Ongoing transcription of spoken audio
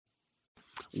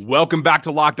Welcome back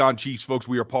to Locked On Chiefs, folks.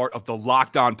 We are part of the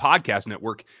Locked On Podcast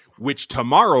Network, which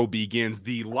tomorrow begins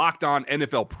the Locked On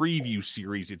NFL Preview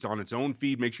Series. It's on its own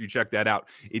feed. Make sure you check that out.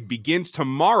 It begins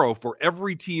tomorrow for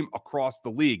every team across the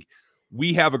league.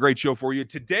 We have a great show for you.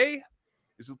 Today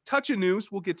is a touch of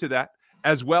news. We'll get to that,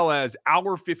 as well as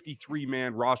our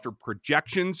 53-man roster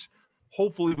projections.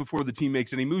 Hopefully before the team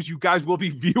makes any moves, you guys will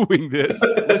be viewing this,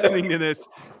 listening to this,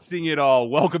 seeing it all.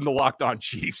 Welcome to Locked On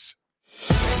Chiefs.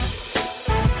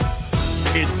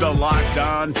 It's the Locked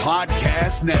On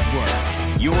Podcast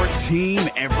Network, your team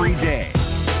every day.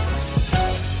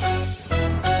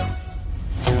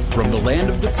 From the land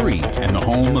of the free and the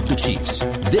home of the Chiefs,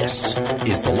 this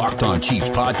is the Locked On Chiefs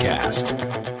Podcast.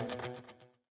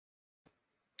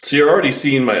 So you're already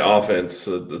seeing my offense.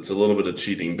 So it's a little bit of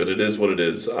cheating, but it is what it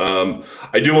is.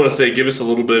 I do want to say give us a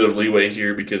little bit of leeway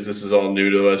here because this is all new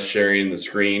to us, sharing the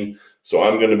screen. So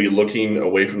I'm going to be looking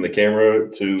away from the camera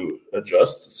to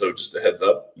adjust. So just a heads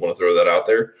up. I want to throw that out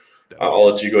there. I'll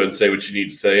let you go ahead and say what you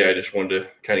need to say. I just wanted to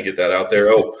kind of get that out there.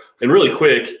 Oh, and really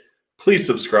quick, please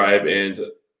subscribe and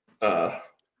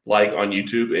like on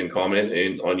YouTube and comment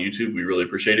on YouTube. We really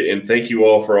appreciate it. And thank you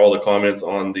all for all the comments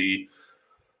on the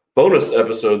bonus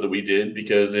episode that we did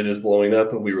because it is blowing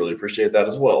up and we really appreciate that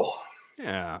as well.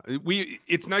 Yeah,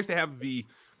 it's nice to have the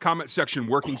comment section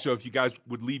working. So if you guys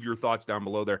would leave your thoughts down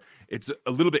below there, it's a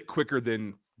little bit quicker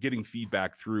than getting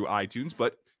feedback through iTunes.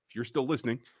 But if you're still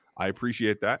listening, I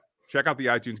appreciate that. Check out the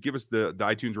iTunes, give us the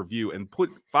iTunes review and put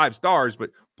 5 stars,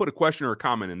 but put a question or a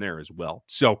comment in there as well.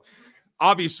 So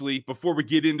obviously, before we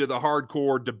get into the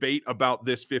hardcore debate about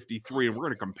this 53, and we're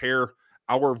going to compare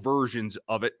our versions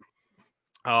of it,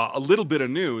 a little bit of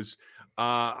news.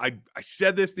 I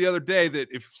said this the other day that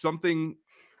if something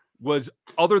was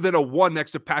other than a 1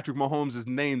 next to Patrick Mahomes'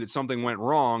 name, that something went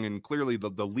wrong, and clearly the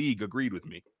league agreed with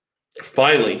me.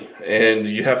 Finally, and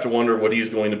you have to wonder what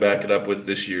he's going to back it up with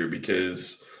this year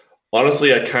because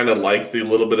honestly, I kind of like the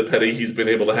little bit of petty he's been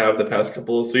able to have the past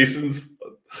couple of seasons.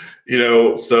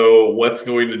 So what's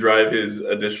going to drive his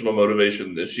additional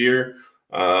motivation this year?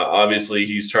 Obviously,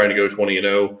 he's trying to go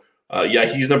 20-0. Yeah,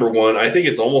 he's number 1. I think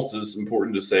it's almost as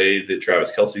important to say that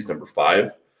Travis Kelce's number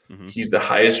 5. Mm-hmm. He's the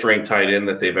highest ranked tight end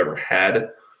that they've ever had.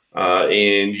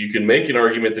 And you can make an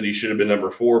argument that he should have been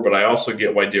number 4, but I also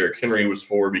get why Derrick Henry was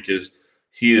 4 because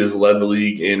he has led the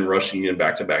league in rushing in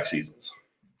back-to-back seasons.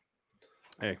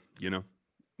 Hey, and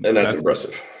that's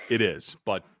impressive. It is,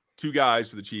 but 2 guys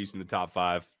for the Chiefs in the top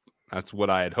 5. That's what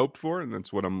I had hoped for, and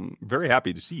that's what I'm very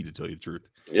happy to see, to tell you the truth.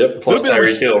 Yep, plus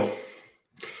Tyreek Hill.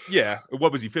 Yeah,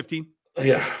 what was he, 15?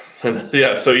 Yeah.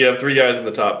 So you have 3 guys in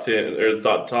the top 10 or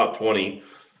the top 20.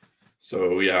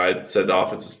 So yeah, I said the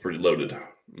offense is pretty loaded.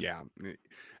 Yeah,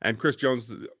 and Chris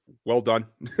Jones, well done.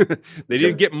 They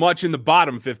didn't get much in the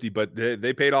bottom 50, but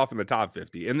they paid off in the top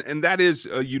 50, and that is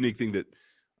a unique thing that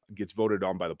gets voted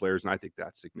on by the players, and I think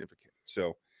that's significant.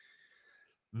 So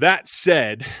that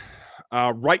said,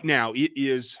 right now it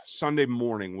is Sunday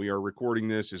morning. We are recording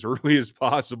this as early as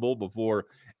possible before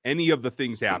any of the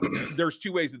things happen. There's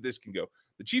 2 ways that this can go.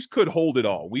 The Chiefs could hold it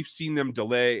all. We've seen them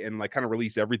delay and kind of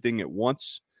release everything at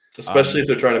once. Especially if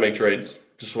they're trying to make trades.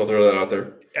 Just want to throw that out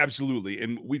there. Absolutely.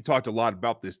 And we've talked a lot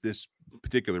about this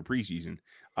particular preseason.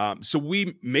 So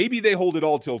maybe they hold it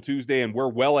all till Tuesday and we're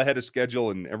well ahead of schedule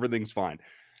and everything's fine.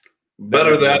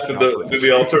 Better that than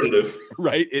the alternative.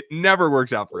 Right? It never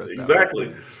works out for us.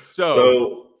 Exactly.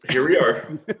 So here we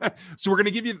are. So we're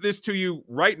going to give this to you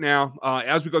right now.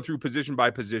 As we go through position by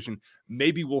position,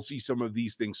 maybe we'll see some of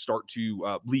these things start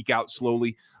to leak out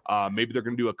slowly. Maybe they're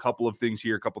going to do a couple of things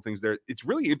here, a couple of things there. It's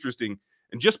really interesting.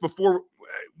 And just before,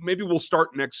 maybe we'll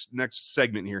start next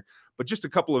segment here, but just a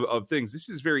couple of things. This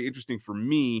is very interesting for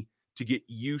me to get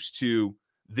used to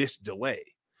this delay.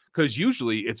 Because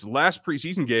usually it's last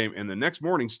preseason game and the next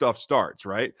morning stuff starts,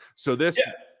 right? So this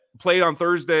played on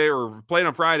Thursday or played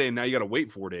on Friday, and now you got to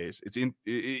wait 4 days.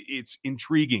 It's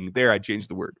intriguing. There, I changed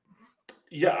the word.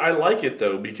 Yeah, I like it,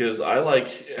 though, because I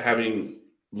like having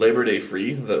Labor Day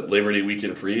free, the Labor Day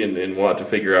weekend free, and we'll have to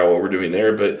figure out what we're doing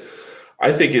there. But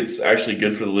I think it's actually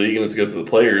good for the league and it's good for the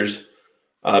players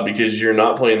because you're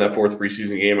not playing that 4th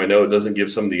preseason game. I know it doesn't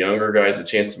give some of the younger guys a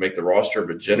chance to make the roster,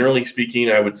 but generally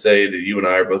speaking, I would say that you and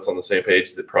I are both on the same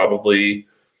page that probably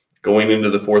going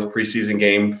into the 4th preseason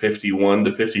game, 51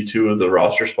 to 52 of the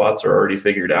roster spots are already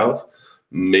figured out.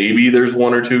 Maybe there's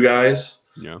 1 or 2 guys.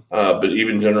 Yeah. But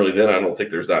even generally then, I don't think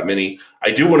there's that many.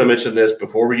 I do want to mention this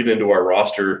before we get into our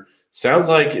roster. Sounds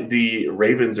like the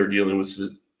Ravens are dealing with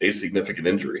a significant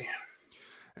injury.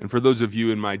 And for those of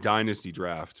you in my dynasty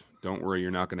draft, don't worry,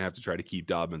 you're not going to have to try to keep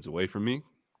Dobbins away from me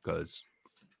because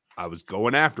I was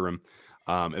going after him.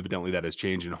 Evidently that has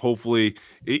changed, and hopefully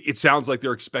it sounds like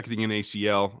they're expecting an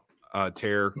ACL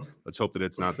tear. Let's hope that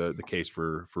it's not the case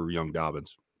for young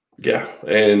Dobbins. Yeah,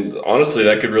 and honestly,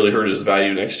 that could really hurt his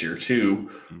value next year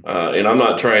too. And I'm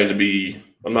not trying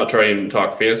to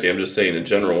talk fantasy. I'm just saying in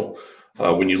general,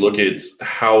 when you look at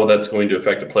how that's going to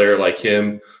affect a player like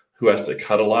him who has to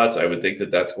cut a lot, I would think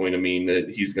that that's going to mean that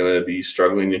he's going to be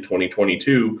struggling in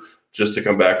 2022 just to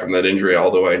come back from that injury.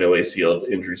 Although I know ACL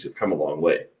injuries have come a long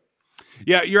way.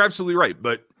 Yeah, you're absolutely right.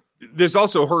 But this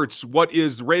also hurts what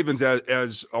is the Ravens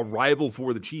as a rival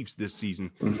for the Chiefs this season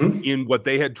in what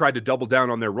they had tried to double down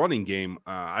on their running game.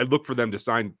 I look for them to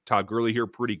sign Todd Gurley here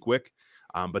pretty quick,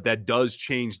 but that does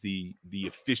change the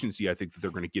efficiency I think that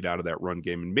they're going to get out of that run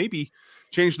game and maybe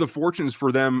change the fortunes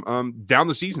for them down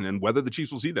the season and whether the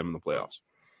Chiefs will see them in the playoffs.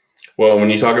 Well, when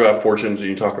you talk about fortunes and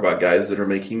you talk about guys that are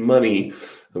making money,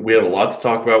 we have a lot to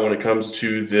talk about when it comes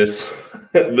to this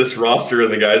this roster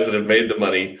and the guys that have made the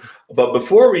money. But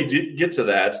before we get to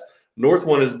that, North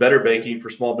One is better banking for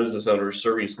small business owners.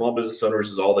 Serving small business owners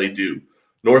is all they do.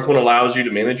 North One allows you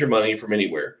to manage your money from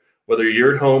anywhere. Whether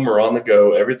you're at home or on the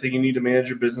go, everything you need to manage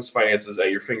your business finances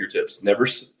at your fingertips. Never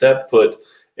step foot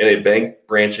in a bank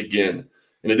branch again.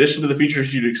 In addition to the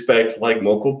features you'd expect, like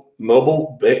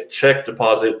mobile check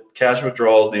deposit, cash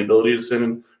withdrawals, the ability to send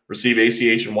and receive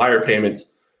ACH and wire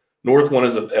payments, North One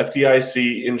is an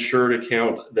FDIC insured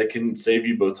account that can save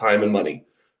you both time and money.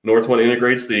 North One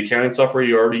integrates the accounting software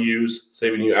you already use,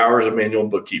 saving you hours of manual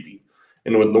bookkeeping.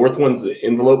 And with North One's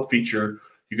envelope feature,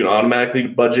 you can automatically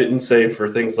budget and save for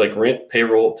things like rent,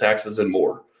 payroll, taxes, and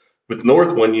more. With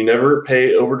North One, you never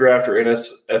pay overdraft or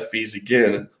NSF fees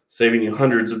again, saving you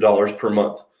hundreds of dollars per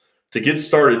month. To get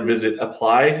started, visit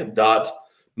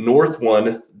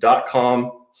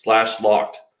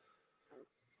apply.northone.com/locked.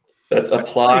 That's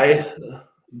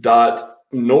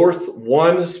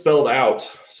apply.north1 spelled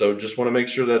out. So just want to make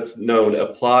sure that's known.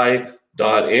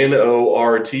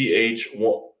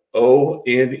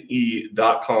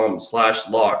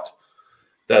 Apply.northone.com/locked.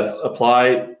 That's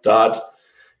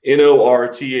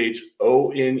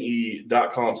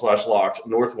apply.northone.com/locked.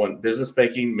 North One, business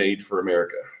banking made for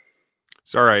America.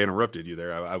 Sorry, I interrupted you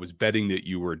there. I was betting that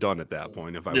you were done at that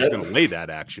point. If I was going to lay that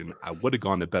action, I would have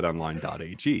gone to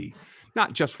betonline.ag.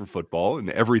 Not just for football and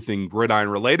everything gridiron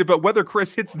related, but whether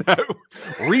Chris hits that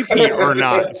repeat or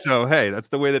not. So, hey, that's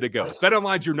the way that it goes.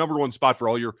 BetOnline's your number one spot for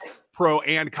all your pro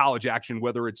and college action,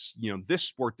 whether it's this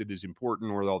sport that is important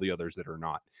or all the others that are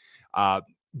not.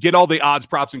 Get all the odds,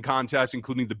 props, and contests,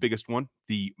 including the biggest one,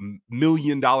 the $1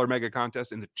 million mega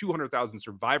contest and the 200,000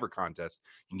 survivor contest.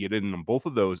 You can get in on both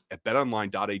of those at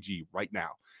betonline.ag right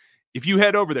now. If you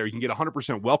head over there, you can get a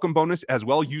 100% welcome bonus as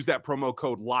well. Use that promo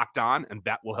code Locked On, and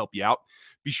that will help you out.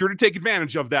 Be sure to take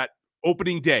advantage of that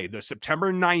opening day. The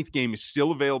September 9th game is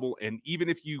still available, and even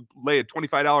if you lay a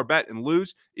 $25 bet and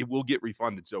lose, it will get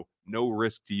refunded, so no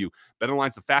risk to you.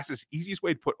 BetOnline's the fastest, easiest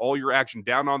way to put all your action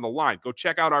down on the line. Go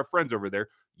check out our friends over there.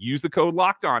 Use the code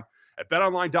Locked On at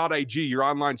betonline.ag, your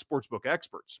online sportsbook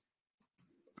experts.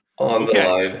 On the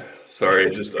line. Sorry,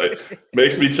 it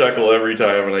makes me chuckle every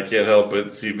time, and I can't help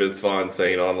but see Vince Vaughn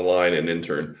saying on the line and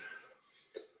intern.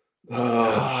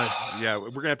 Yeah, we're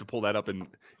going to have to pull that up. And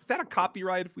is that a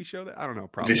copyright if we show that? I don't know.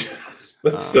 Probably.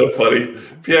 That's so funny.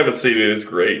 If you haven't seen it, it's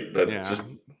great. Just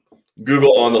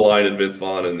Google on the line and Vince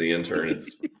Vaughn and the intern.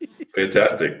 It's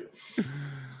fantastic.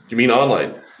 You mean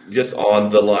online? Yes,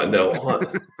 on the line. No,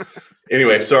 on.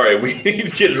 Anyway, sorry. We need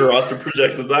to get your roster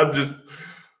projections.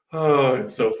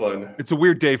 It's so fun. It's a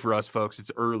weird day for us, folks. It's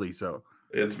early, so.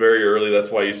 It's very early. That's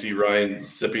why you see Ryan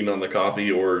sipping on the coffee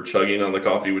or chugging on the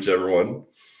coffee, whichever one.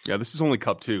 Yeah, this is only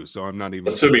cup 2, so I'm not even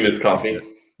assuming it's coffee.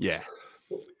 Yeah,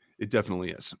 it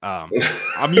definitely is.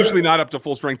 I'm usually not up to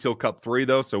full strength till cup 3,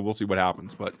 though, so we'll see what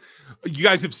happens. But you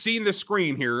guys have seen the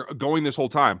screen here going this whole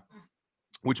time,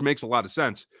 which makes a lot of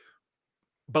sense.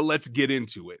 But let's get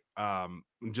into it.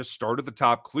 Just start at the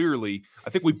top. Clearly, I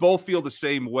think we both feel the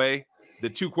same way. The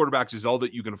 2 quarterbacks is all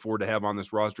that you can afford to have on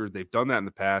this roster. They've done that in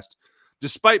the past,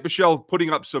 despite Michelle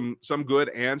putting up some good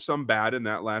and some bad in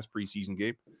that last preseason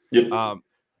game. Yep.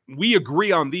 We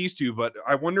agree on these 2, but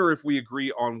I wonder if we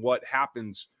agree on what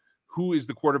happens, who is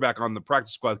the quarterback on the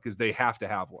practice squad, because they have to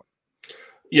have one.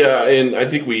 Yeah, and I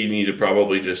think we need to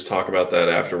probably just talk about that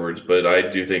afterwards, but I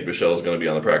do think Michelle is going to be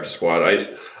on the practice squad.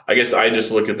 I guess I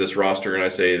just look at this roster and I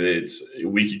say that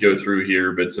we could go through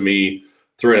here, but to me,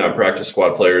 throwing out practice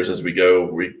squad players as we go,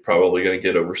 we're probably going to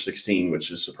get over 16, which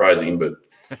is surprising, but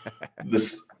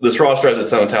this roster has a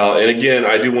ton of talent. And again,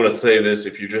 I do want to say this,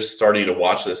 if you're just starting to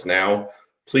watch this now,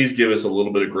 please give us a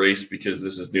little bit of grace because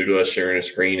this is new to us sharing a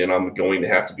screen, and I'm going to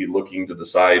have to be looking to the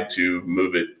side to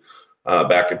move it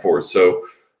back and forth. So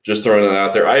Just throwing it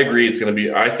out there. I agree.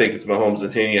 I think it's Mahomes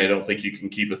and Hinney. I don't think you can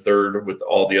keep a third with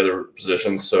all the other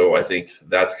positions. So I think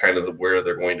that's kind of where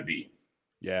they're going to be.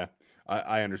 Yeah,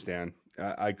 I understand.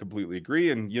 I completely agree.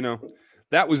 And,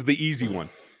 that was the easy one.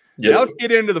 Yep. Now let's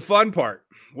get into the fun part.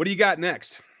 What do you got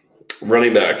next?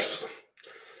 Running backs.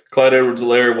 Clyde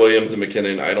Edwards-Helaire, Williams, and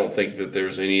McKinnon. I don't think that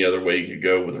there's any other way you could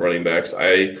go with running backs.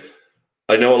 I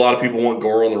know a lot of people want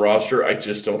Gore on the roster. I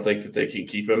just don't think that they can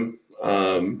keep him.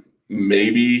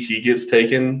 Maybe he gets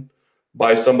taken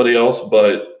by somebody else,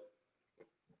 but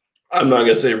I'm not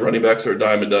going to say running backs are a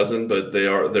dime a dozen, but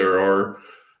there are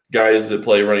guys that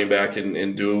play running back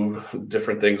and do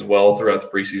different things well throughout the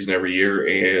preseason every year,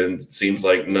 and it seems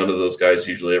like none of those guys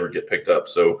usually ever get picked up.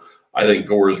 So I think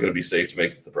Gore is going to be safe to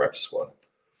make it to the practice squad.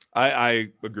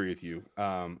 I agree with you.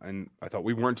 And I thought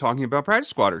we weren't talking about practice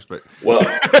squatters, but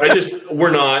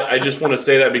we're not. I just want to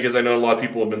say that because I know a lot of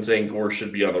people have been saying Gore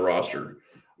should be on the roster.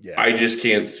 Yeah. I just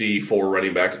can't see 4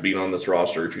 running backs being on this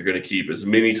roster if you're going to keep as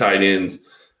many tight ends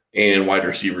and wide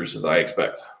receivers as I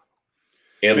expect,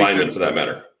 and linemen for that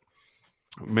matter.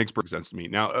 Makes perfect sense to me.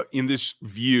 Now, in this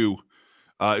view,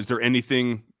 is there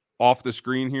anything off the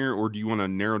screen here, or do you want to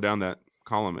narrow down that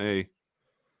column A?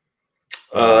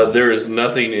 There is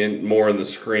nothing more in the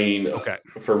screen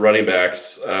for running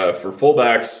backs. For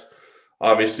fullbacks,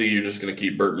 obviously, you're just going to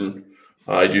keep Burton.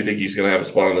 I do think he's going to have a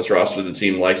spot on this roster. The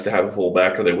team likes to have a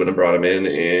fullback, or they wouldn't have brought him in,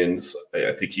 and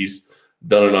I think he's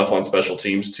done enough on special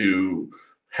teams to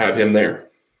have him there.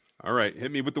 All right,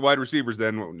 hit me with the wide receivers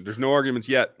then. There's no arguments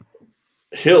yet.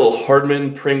 Hill,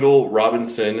 Hardman, Pringle,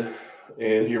 Robinson,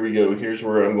 and here we go. Here's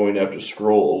where I'm going to have to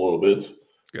scroll a little bit.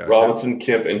 Gotcha. Robinson,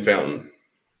 Kemp, and Fountain.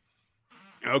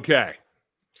 Okay.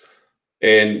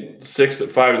 And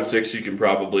 5 and 6, you can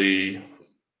probably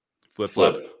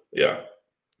flip. Yeah.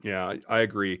 Yeah, I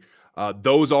agree.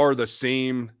 Those are the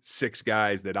same 6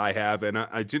 guys that I have, and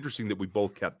it's interesting that we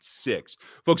both kept 6.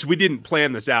 Folks, we didn't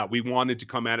plan this out. We wanted to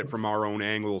come at it from our own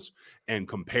angles and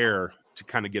compare to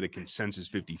kind of get a consensus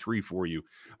 53 for you.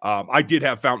 I did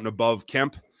have Fountain above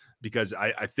Kemp because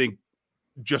I think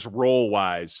just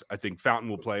role-wise, I think Fountain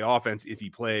will play offense if he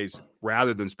plays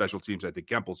rather than special teams. I think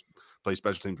Kemp will play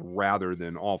special teams rather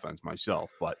than offense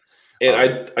myself.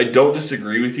 And I don't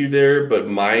disagree with you there, but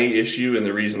my issue and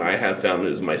the reason I have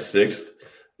Fountain as my 6th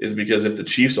is because if the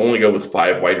Chiefs only go with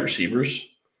 5 wide receivers,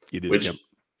 it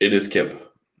is Kemp.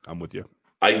 I'm with you.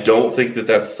 I don't think that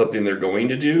that's something they're going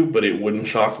to do, but it wouldn't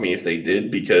shock me if they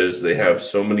did because they have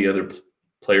so many other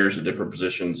players at different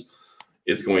positions.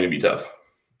 It's going to be tough.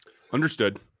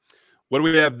 Understood. What do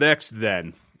we have next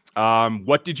then?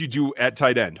 What did you do at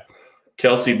tight end?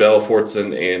 Kelsey, Bell,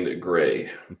 Fortson, and Gray.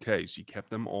 Okay, so you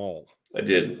kept them all. I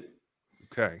did.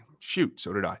 Okay. Shoot,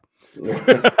 so did I.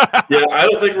 Yeah, I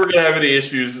don't think we're going to have any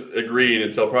issues agreeing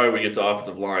until probably we get to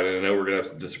offensive line, and I know we're going to have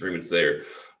some disagreements there.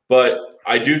 But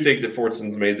I do think that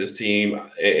Fortson's made this team,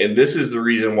 and this is the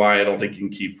reason why I don't think you can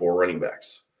keep 4 running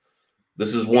backs.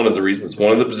 This is one of the reasons,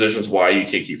 one of the positions why you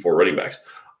can't keep 4 running backs.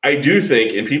 I do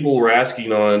think, and people were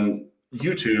asking on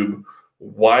YouTube,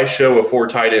 why show a 4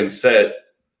 tight end set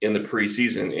in the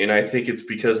preseason? And I think it's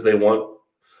because they want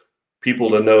people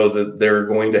to know that they're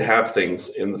going to have things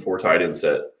in the 4 tight end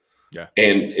set. Yeah.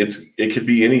 And it could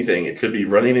be anything. It could be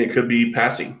running. It could be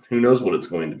passing. Who knows what it's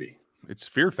going to be? It's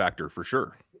fear factor for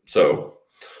sure. So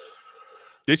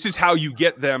this is how you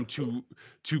get them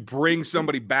to bring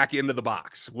somebody back into the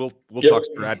box. We'll talk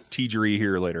strategery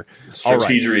here later.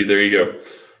 Strategery. There you go.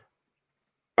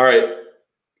 All right.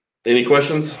 Any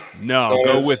questions? No,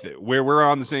 go with it. We're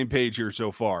on the same page here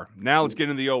so far. Now let's get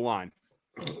into the O-line.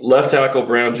 Left tackle,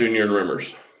 Brown Jr. and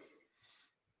Rimmers.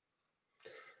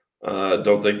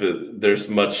 Don't think that there's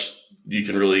much you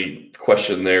can really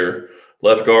question there.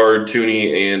 Left guard,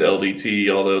 Tooney and LDT,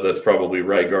 although that's probably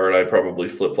right guard. I probably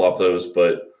flip-flop those,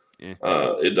 but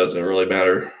it doesn't really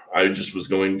matter. I just was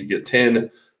going to get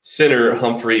 10. Center,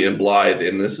 Humphrey and Blythe,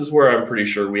 and this is where I'm pretty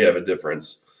sure we have a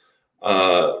difference.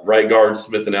 Right guard,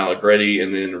 Smith and Allegretti,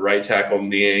 and then right tackle,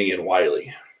 Niang and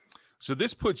Wiley. So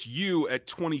this puts you at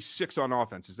 26 on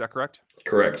offense. Is that correct?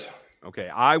 Correct. Okay,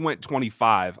 I went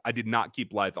 25. I did not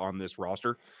keep Blythe on this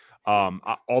roster.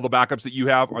 All the backups that you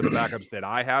have are the backups that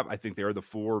I have. I think they're the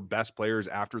 4 best players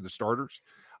after the starters.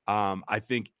 I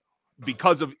think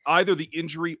because of either the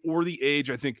injury or the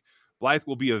age, I think Blythe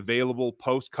will be available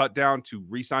post-cut down to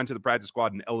re-sign to the practice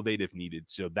squad and elevate if needed.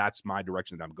 So that's my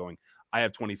direction that I'm going. I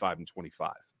have 25 and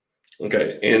 25.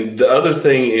 Okay, and the other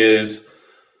thing is,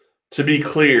 to be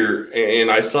clear, and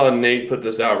I saw Nate put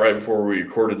this out right before we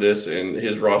recorded this, and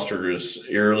his roster is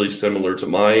eerily similar to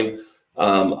mine.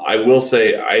 I will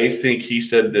say, I think he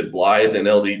said that Blythe and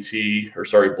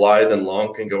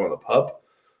Long can go on the PUP.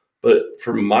 But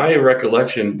from my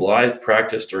recollection, Blythe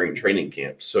practiced during training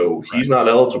camp, so he's not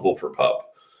eligible for PUP.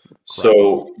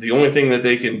 So the only thing that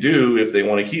they can do if they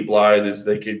want to keep Blythe is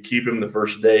they could keep him the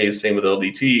first day, same with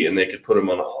LDT, and they could put him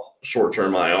on a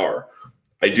short-term IR.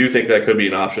 I do think that could be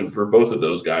an option for both of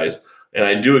those guys, and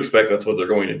I do expect that's what they're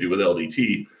going to do with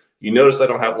LDT. You notice I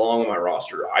don't have Long on my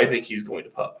roster. I think he's going to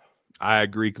PUP. I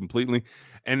agree completely.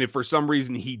 And if for some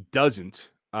reason he doesn't,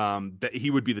 that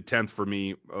he would be the 10th for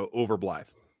me over Blythe.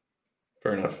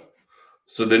 Fair enough.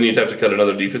 So then you'd have to cut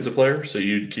another defensive player. So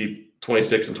you'd keep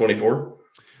 26 and 24.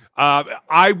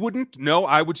 I wouldn't. No,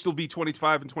 I would still be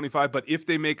 25 and 25. But if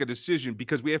they make a decision,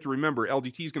 because we have to remember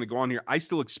LDT is going to go on here, I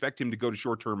still expect him to go to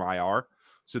short-term IR.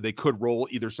 So they could roll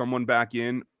either someone back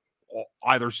in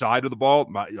either side of the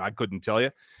ball. I couldn't tell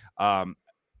you.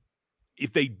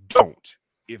 If they don't,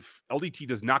 if LDT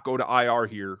does not go to IR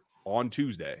here on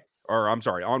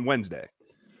on Wednesday,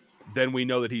 then we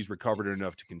know that he's recovered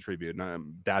enough to contribute.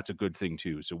 And that's a good thing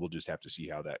too. So we'll just have to see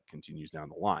how that continues down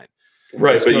the line.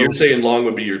 Right. But you're saying Long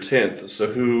would be your 10th.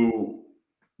 So who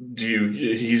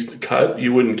he's cut?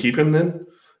 You wouldn't keep him then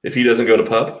if he doesn't go to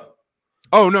PUP?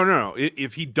 Oh, no.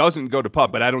 If he doesn't go to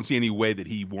PUP, but I don't see any way that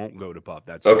he won't go to PUP.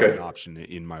 That's not an option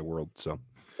in my world. So.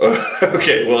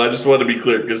 Okay. Well, I just wanted to be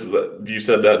clear because you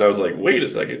said that and I was like, wait a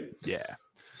second. Yeah.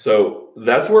 So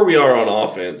that's where we are on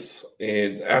offense.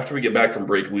 And after we get back from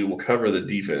break, we will cover the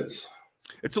defense.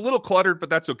 It's a little cluttered, but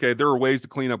that's okay. There are ways to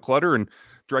clean up clutter, and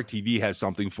DirecTV has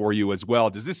something for you as well.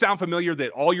 Does this sound familiar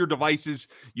that all your devices,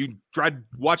 you try to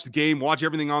watch the game, watch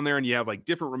everything on there, and you have like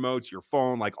different remotes, your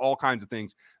phone, like all kinds of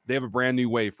things? They have a brand new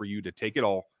way for you to take it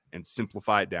all and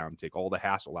simplify it down, take all the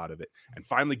hassle out of it, and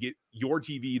finally get your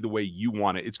TV the way you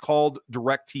want it. It's called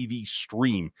DirecTV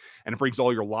Stream, and it brings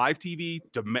all your live TV,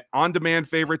 on-demand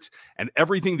favorites, and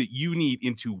everything that you need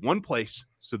into one place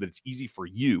so that it's easy for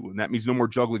you. And that means no more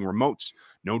juggling remotes,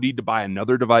 no need to buy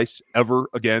another device ever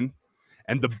again.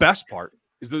 And the best part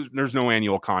is there's no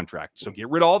annual contract. So get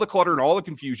rid of all the clutter and all the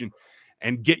confusion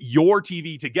and get your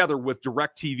TV together with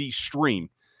DirecTV Stream.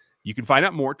 You can find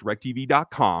out more at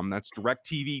directtv.com. That's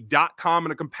directtv.com,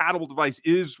 and a compatible device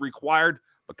is required,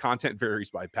 but content varies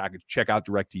by package. Check out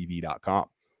directtv.com.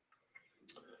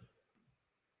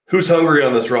 Who's hungry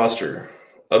on this roster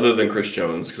other than Chris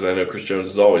Jones? Because I know Chris Jones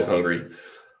is always hungry.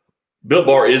 Built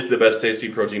Bar is the best tasty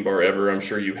protein bar ever. I'm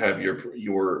sure you have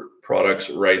your products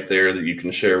right there that you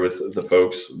can share with the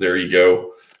folks. There you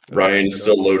go. Ryan is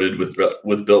still loaded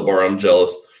with Built Bar. I'm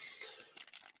jealous.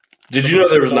 Did you know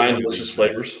there was 9 delicious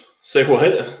flavors? Say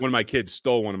what? One of my kids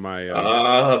stole one of my.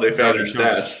 They found your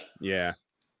stash. Yeah.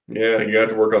 Yeah, you have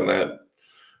to work on that.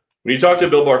 When you talk to a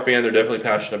Built Bar fan, they're definitely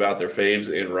passionate about their faves,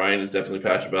 and Ryan is definitely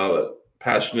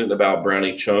passionate about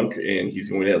Brownie Chunk, and he's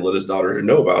going to let his daughter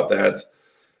know about that.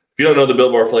 If you don't know the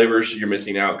Built Bar flavors, you're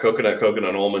missing out. Coconut,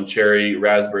 almond, cherry,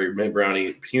 raspberry, mint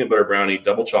brownie, peanut butter brownie,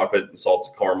 double chocolate, and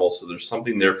salted caramel. So there's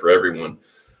something there for everyone.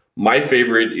 My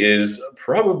favorite is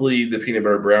probably the peanut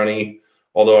butter brownie,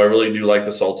 although I really do like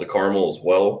the salted caramel as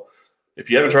well. If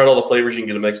you haven't tried all the flavors, you can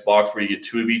get a mixed box where you get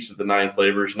 2 of each of the 9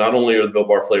 flavors. Not only are the Built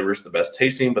Bar flavors the best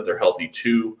tasting, but they're healthy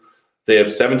too. They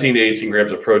have 17 to 18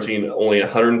 grams of protein, only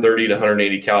 130 to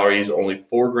 180 calories, only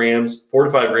 4 to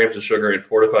 5 grams of sugar, and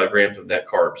 4 to 5 grams of net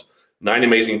carbs. 9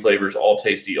 amazing flavors, all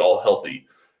tasty, all healthy.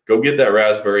 Go get that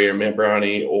raspberry or mint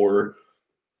brownie or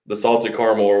the salted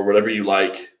caramel or whatever you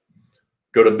like.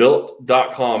 Go to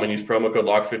built.com and use promo code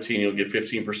LOCK15. You'll get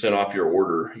 15% off your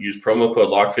order. Use promo code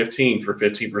LOCK15 for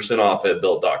 15% off at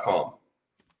built.com.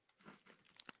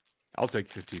 I'll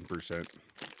take 15%.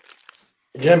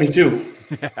 Yeah, me too.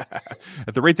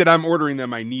 At the rate that I'm ordering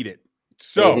them, I need it.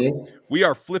 So we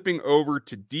are flipping over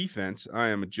to defense. I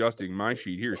am adjusting my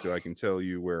sheet here so I can tell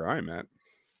you where I'm at.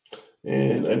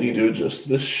 And I need to adjust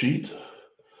this sheet.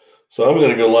 So I'm going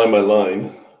to go line by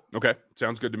line. Okay,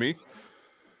 sounds good to me.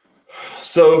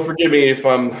 So forgive me if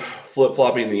I'm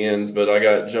flip-flopping the ends, but I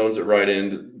got Jones at right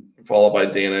end, followed by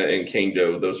Dana and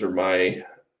Kangdo.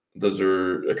 Those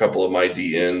are a couple of my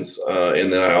D ends.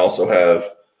 And then I also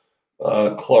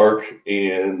have Clark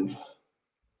and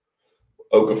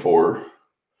Okafor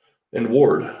and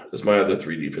Ward as my other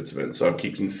 3 defensive ends. So I'm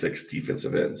keeping 6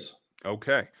 defensive ends.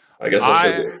 Okay. I guess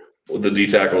I'll show the D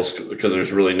tackles because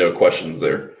there's really no questions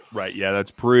there. Right. Yeah,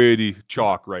 that's pretty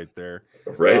chalk right there.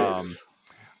 Right.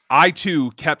 I,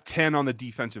 too, kept 10 on the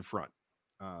defensive front,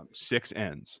 6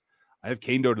 ends. I have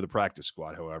Kangdo to the practice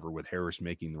squad, however, with Harris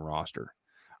making the roster.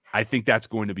 I think that's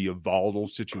going to be a volatile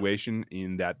situation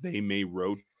in that they may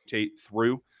rotate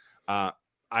through.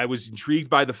 I was intrigued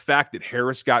by the fact that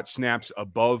Harris got snaps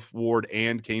above Ward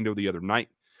and Kangdo the other night.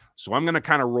 So I'm going to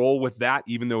kind of roll with that,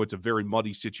 even though it's a very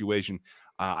muddy situation.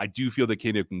 I do feel that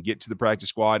Kano can get to the practice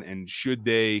squad, and should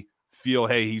they feel,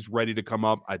 hey, he's ready to come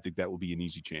up, I think that will be an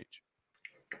easy change.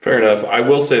 Fair enough. I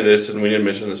will say this, and we didn't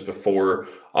mention this before.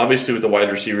 Obviously, with the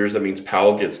wide receivers, that means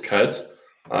Powell gets cut.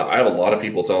 I have a lot of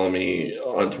people telling me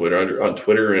on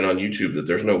Twitter and on YouTube that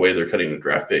there's no way they're cutting a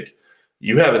draft pick.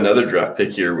 You have another draft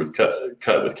pick here with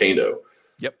cut with Kano.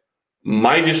 Yep.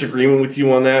 My disagreement with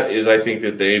you on that is I think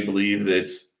that they believe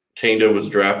that Kano was a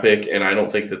draft pick, and I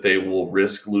don't think that they will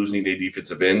risk losing a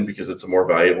defensive end because it's a more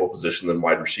valuable position than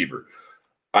wide receiver.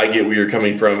 I get where you're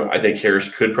coming from. I think Harris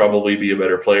could probably be a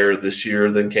better player this year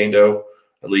than Kano,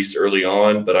 at least early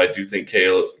on, but I do think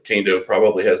Kano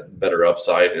probably has better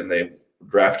upside, and they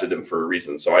drafted him for a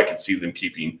reason. So I can see them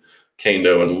keeping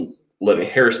Kano and letting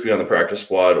Harris be on the practice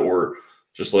squad or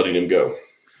just letting him go.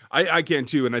 I can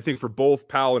too, and I think for both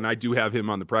Powell, and I do have him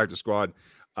on the practice squad,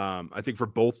 I think for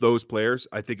both those players,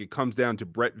 I think it comes down to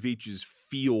Brett Veach's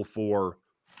feel for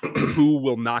who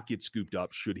will not get scooped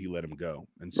up should he let him go.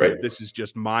 And so This is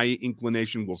just my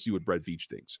inclination. We'll see what Brett Veach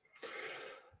thinks.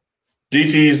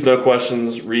 DTs, no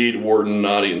questions. Reed, Wharton,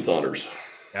 Noddy, and Saunders.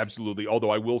 Absolutely. Although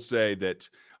I will say that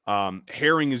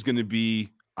Herring is going to be,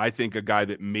 I think, a guy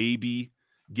that maybe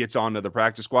gets onto the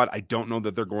practice squad. I don't know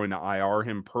that they're going to IR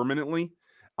him permanently.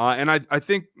 And I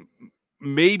think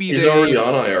maybe he's already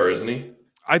on IR, isn't he?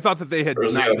 I thought that they had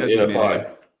not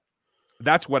NFI.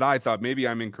 That's what I thought. Maybe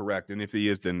I'm incorrect. And if he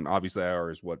is, then obviously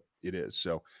IR is what it is.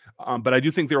 So, but I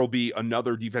do think there will be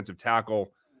another defensive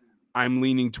tackle. I'm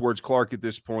leaning towards Clark at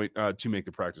this point to make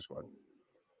the practice squad.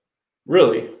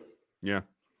 Really? Yeah.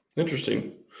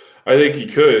 Interesting. I think he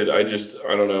could. I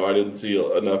don't know. I didn't see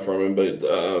enough from him, but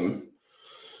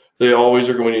they always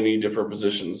are going to need different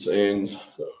positions. And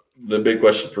the big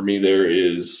question for me there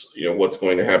is, what's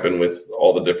going to happen with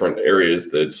all the different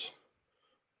areas that,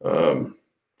 I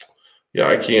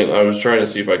was trying to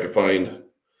see if I could find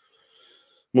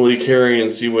Malik Herring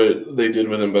and see what they did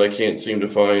with him, but I can't seem to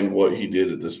find what he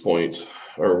did at this point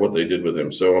or what they did with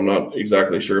him. So I'm not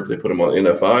exactly sure if they put him on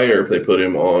NFI or if they put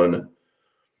him on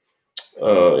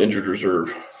injured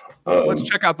reserve. Let's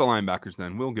check out the linebackers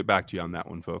then. We'll get back to you on that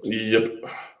one, folks. Yep.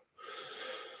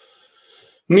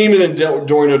 Neiman and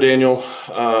Dorian O'Daniel.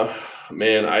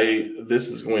 This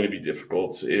is going to be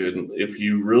difficult. If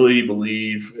you really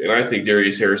believe, and I think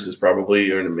Darius Harris is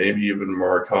probably, and maybe even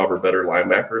Mara Cobb are better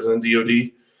linebackers than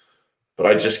DOD, but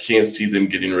I just can't see them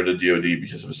getting rid of DOD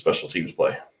because of his special teams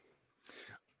play.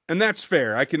 And that's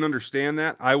fair. I can understand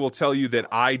that. I will tell you that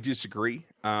I disagree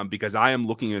because I am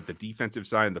looking at the defensive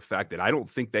side and the fact that I don't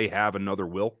think they have another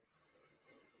Will.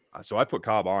 So I put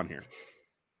Cobb on here.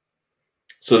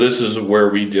 So this is where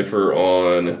we differ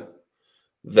on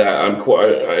that.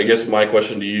 I guess my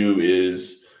question to you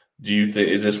is,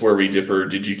 is this where we differ?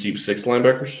 Did you keep 6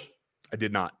 linebackers? I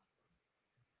did not.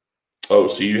 Oh,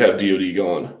 so you have DOD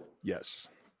gone. Yes.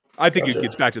 I think It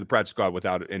gets back to the practice squad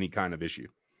without any kind of issue.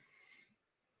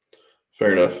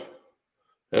 Fair enough.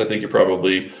 And I think you're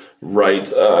probably right.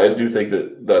 I do think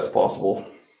that that's possible.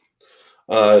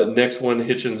 Next one,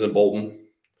 Hitchens and Bolton.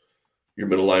 Your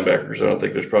middle linebackers. I don't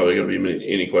think there's probably going to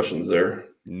be any questions there.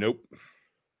 Nope.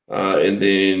 And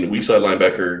then weak side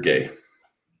linebacker, Gay.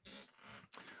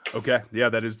 Okay. Yeah,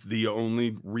 that is the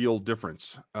only real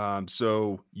difference.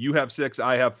 So you have 6,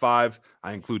 I have 5.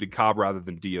 I included Cobb rather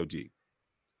than DOD.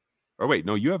 Oh, wait.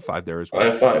 No, you have 5 there as well. I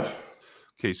have 5.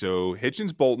 Okay, so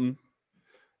Hitchens, Bolton,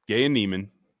 Gay, and Neiman.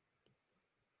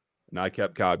 And I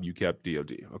kept Cobb, you kept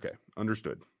DOD. Okay,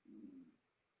 understood.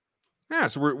 Yeah,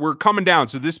 so we're coming down.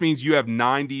 So this means you have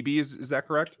 9 DB. Is that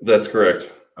correct? That's correct.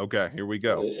 Okay, here we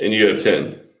go. And you have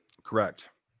 10. Correct.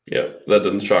 Yeah, that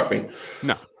doesn't shock me.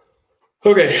 No.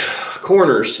 Okay,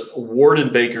 corners, Ward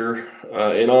and Baker.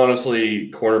 And honestly,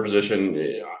 corner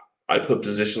position, I put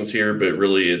positions here, but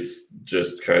really it's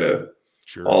just kind of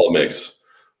all a mix.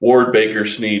 Ward, Baker,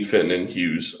 Snead, Fenton, and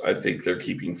Hughes. I think they're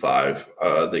keeping 5.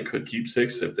 They could keep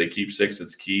 6. If they keep 6,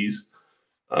 it's Keys.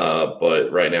 But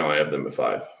right now I have them at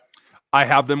 5. I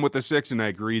have them with the 6, and I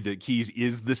agree that Keys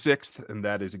is the 6th, and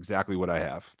that is exactly what I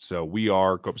have. So we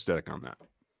are copacetic on that.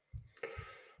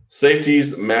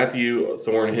 Safeties, Matthew,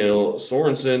 Thornhill,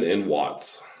 Sorensen, and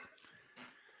Watts.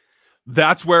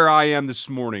 That's where I am this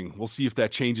morning. We'll see if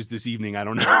that changes this evening. I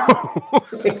don't know.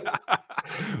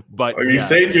 But are you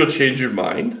saying you'll change your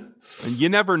mind? You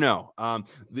never know. I'm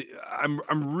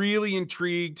really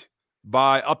intrigued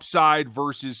by upside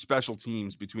versus special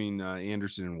teams between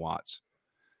Anderson and Watts.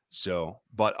 So,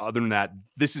 but other than that,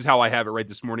 this is how I have it right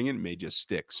this morning, and it may just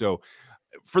stick. So,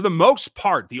 for the most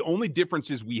part, the only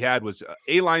differences we had was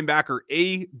a linebacker,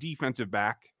 a defensive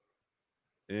back,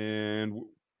 and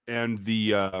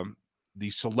the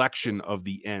selection of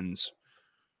the ends.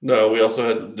 No, we also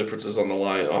had the differences on the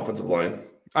line, offensive line.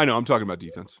 I know. I'm talking about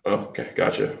defense. Oh, okay.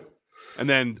 Gotcha. And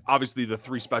then obviously the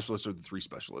three specialists are the three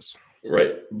specialists.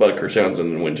 Right. Butker,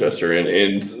 Townsend, and Winchester.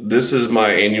 And this is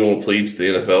my annual plea to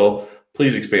the NFL.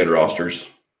 Please expand rosters.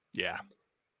 Yeah.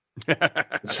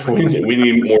 So we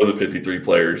need more than 53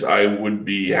 players. I would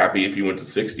be happy if you went to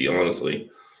 60, honestly.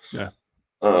 Yeah.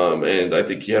 And I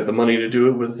think you have the money to do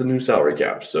it with the new salary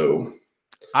cap. So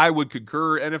I would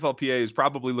concur. NFLPA is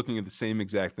probably looking at the same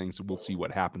exact thing, so we'll see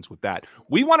what happens with that.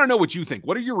 We want to know what you think.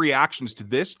 What are your reactions to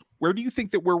this? Where do you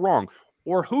think that we're wrong?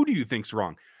 Or who do you think's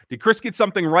wrong? Did Chris get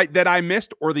something right that I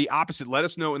missed or the opposite? Let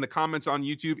us know in the comments on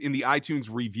YouTube, in the iTunes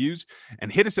reviews,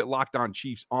 and hit us at Locked On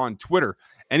Chiefs on Twitter.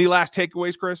 Any last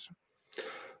takeaways, Chris?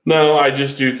 No, I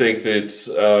just do think that it's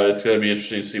going to be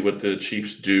interesting to see what the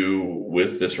Chiefs do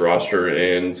with this roster.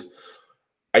 And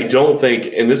I don't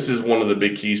think, and this is one of the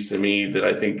big keys to me that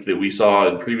I think that we saw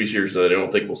in previous years that I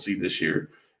don't think we'll see this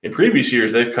year. In previous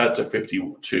years, they've cut to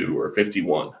 52 or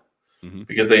 51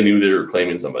 because they knew they were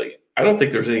claiming somebody. I don't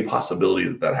think there's any possibility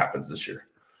that that happens this year.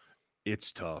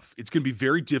 It's tough. It's going to be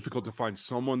very difficult to find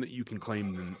someone that you can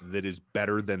claim that is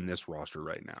better than this roster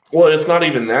right now. Well, it's not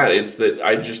even that. It's that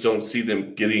I just don't see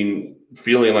them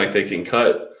feeling like they can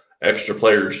cut extra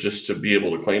players just to be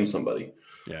able to claim somebody.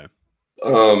 Yeah.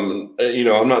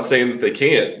 I'm not saying that they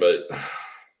can't, but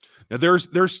now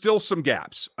there's still some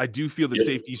gaps. I do feel the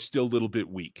safety is still a little bit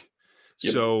weak.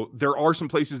 Yep. So there are some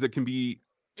places that can be,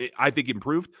 I think,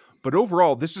 improved. But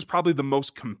overall, this is probably the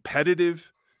most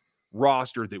competitive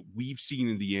roster that we've seen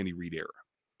in the Andy Reid era.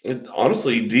 And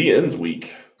honestly, DN's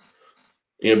weak.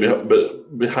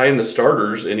 But behind the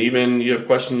starters, and even you have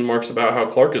question marks about how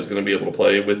Clark is going to be able to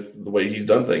play with the way he's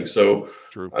done things. So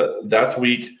that's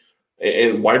weak.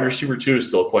 And wide receiver 2 is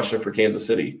still a question for Kansas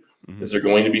City. Is there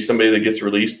going to be somebody that gets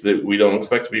released that we don't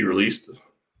expect to be released?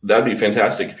 That'd be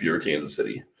fantastic if you're Kansas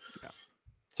City. Yeah.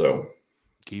 So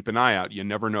keep an eye out. You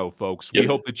never know, folks. Yep. We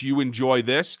hope that you enjoy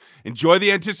this. Enjoy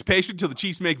the anticipation till the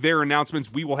Chiefs make their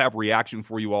announcements. We will have reaction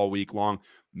for you all week long.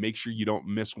 Make sure you don't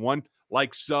miss one.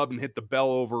 Like, sub, and hit the bell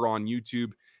over on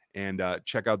YouTube. And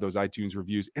check out those iTunes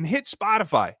reviews. And hit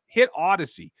Spotify. Hit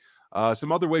Odyssey.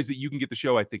 Some other ways that you can get the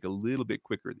show, I think, a little bit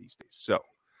quicker these days. So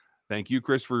thank you,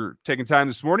 Chris, for taking time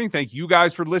this morning. Thank you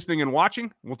guys for listening and watching.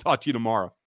 We'll talk to you tomorrow.